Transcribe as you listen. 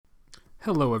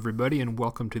Hello, everybody, and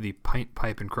welcome to the Pint,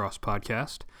 Pipe, and Cross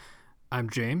podcast. I'm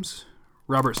James.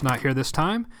 Robert's not here this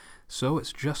time, so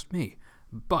it's just me.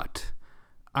 But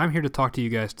I'm here to talk to you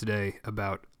guys today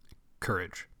about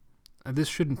courage. This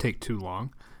shouldn't take too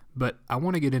long, but I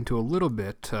want to get into a little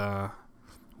bit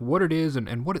what it is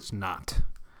and what it's not.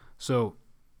 So,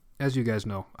 as you guys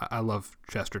know, I love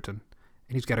Chesterton,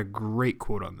 and he's got a great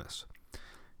quote on this.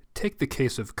 Take the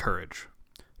case of courage.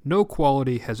 No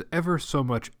quality has ever so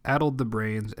much addled the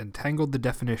brains and tangled the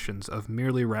definitions of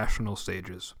merely rational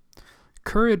sages.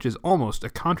 Courage is almost a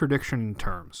contradiction in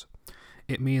terms.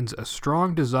 It means a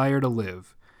strong desire to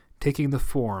live, taking the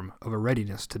form of a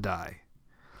readiness to die.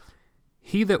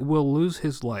 He that will lose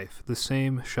his life, the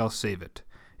same shall save it,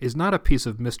 is not a piece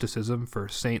of mysticism for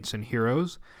saints and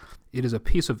heroes. It is a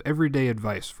piece of everyday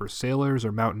advice for sailors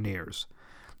or mountaineers.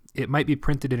 It might be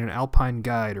printed in an alpine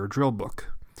guide or drill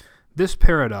book. This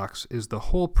paradox is the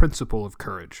whole principle of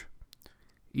courage,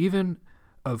 even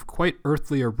of quite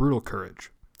earthly or brutal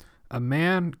courage. A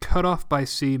man cut off by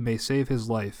sea may save his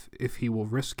life if he will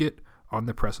risk it on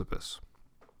the precipice.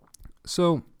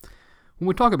 So, when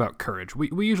we talk about courage,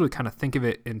 we usually kind of think of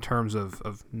it in terms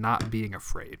of not being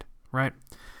afraid, right?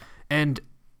 And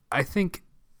I think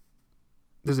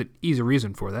there's an easy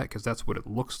reason for that, because that's what it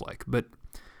looks like. But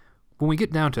when we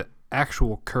get down to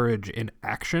actual courage in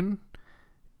action,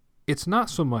 it's not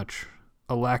so much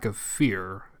a lack of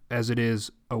fear as it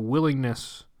is a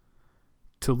willingness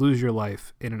to lose your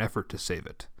life in an effort to save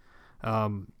it.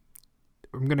 I'm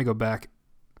going to go back.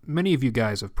 Many of you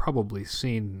guys have probably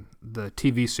seen the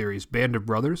TV series Band of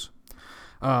Brothers.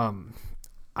 I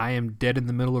am dead in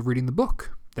the middle of reading the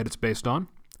book that it's based on.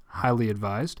 Highly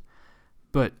advised.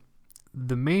 But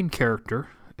the main character,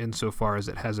 insofar as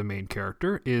it has a main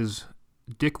character, is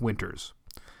Dick Winters.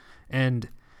 And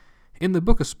in the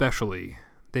book especially,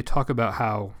 they talk about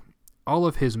how all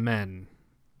of his men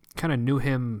kind of knew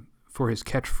him for his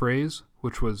catchphrase,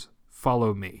 which was,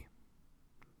 "Follow me."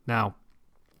 Now,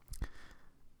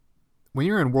 when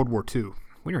you're in World War II,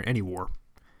 when you're in any war,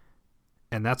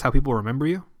 and that's how people remember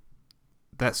you,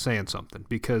 that's saying something.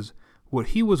 Because what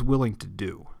he was willing to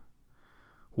do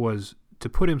was to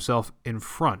put himself in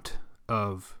front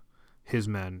of his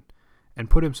men and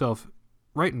put himself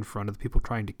right in front of the people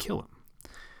trying to kill him.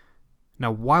 Now,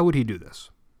 why would he do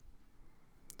this?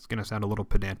 It's going to sound a little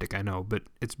pedantic, I know, but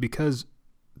it's because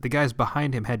the guys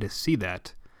behind him had to see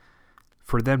that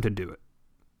for them to do it,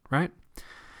 right?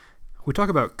 We talk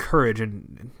about courage,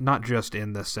 and not just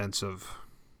in the sense of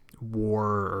war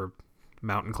or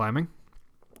mountain climbing.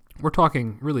 We're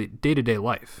talking really day-to-day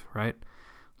life, right?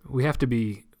 We have to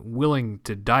be willing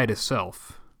to die to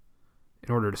self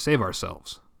in order to save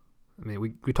ourselves. I mean,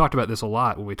 we talked about this a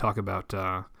lot when we talk about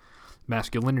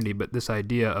masculinity, but this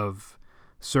idea of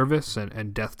service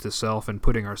and death to self and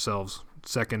putting ourselves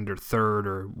second or third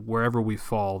or wherever we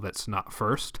fall that's not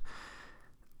first.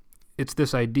 It's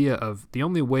this idea of the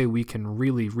only way we can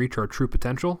really reach our true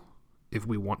potential, if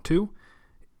we want to,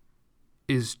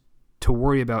 is to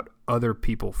worry about other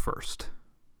people first.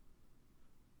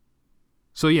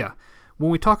 So yeah,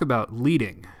 when we talk about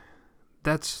leading,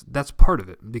 that's part of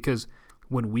it, because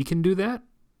when we can do that,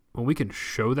 when we can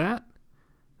show that,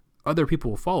 other people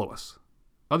will follow us.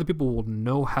 Other people will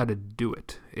know how to do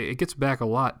it. It gets back a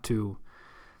lot to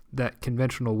that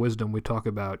conventional wisdom we talk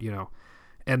about,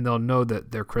 and they'll know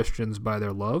that they're Christians by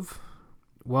their love.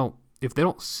 Well, if they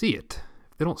don't see it,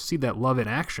 if they don't see that love in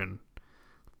action,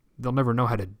 they'll never know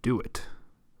how to do it.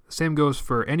 The same goes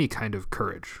for any kind of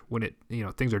courage. When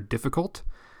things are difficult,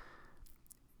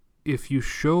 if you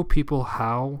show people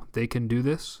how they can do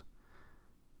this,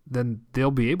 then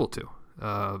they'll be able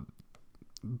to.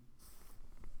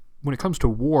 When it comes to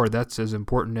war, that's as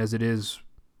important as it is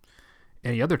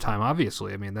any other time,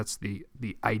 obviously. I mean, that's the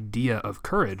idea of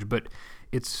courage, but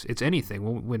it's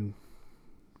anything. When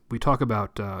we talk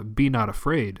about be not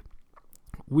afraid,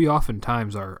 we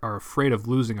oftentimes are afraid of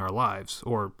losing our lives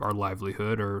or our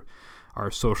livelihood or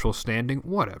our social standing,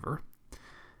 whatever.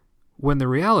 When the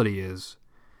reality is,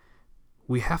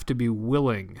 we have to be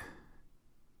willing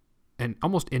and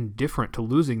almost indifferent to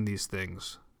losing these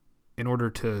things in order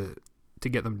to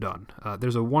get them done.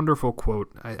 There's a wonderful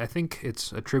quote. I think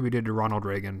it's attributed to Ronald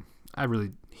Reagan.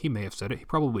 He may have said it. He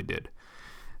probably did.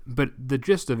 But the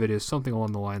gist of it is something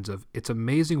along the lines of, it's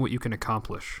amazing what you can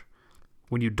accomplish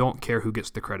when you don't care who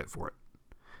gets the credit for it.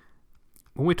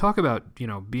 When we talk about,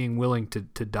 being willing to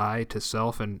die to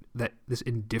self and that this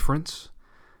indifference,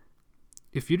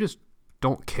 if you just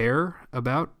don't care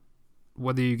about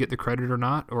whether you get the credit or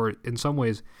not, or in some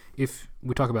ways, if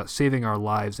we talk about saving our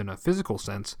lives in a physical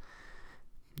sense,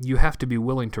 you have to be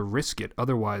willing to risk it.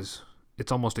 Otherwise,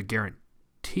 it's almost a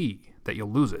guarantee that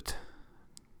you'll lose it.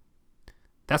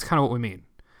 That's kind of what we mean.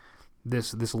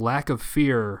 This lack of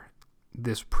fear,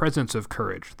 this presence of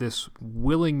courage, this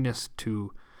willingness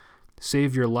to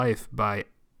save your life by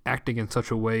acting in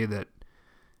such a way that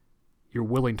you're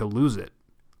willing to lose it.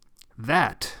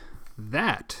 That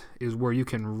is where you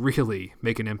can really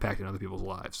make an impact in other people's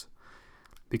lives.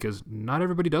 Because not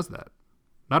everybody does that.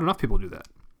 Not enough people do that.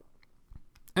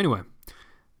 Anyway,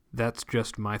 that's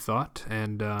just my thought.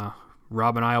 And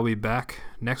Rob and I will be back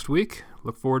next week.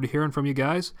 Look forward to hearing from you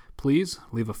guys. Please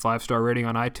leave a 5-star rating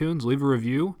on iTunes. Leave a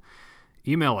review.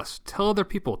 Email us. Tell other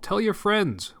people. Tell your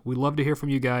friends. We love to hear from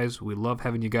you guys. We love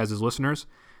having you guys as listeners.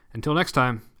 Until next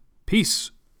time,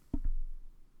 peace.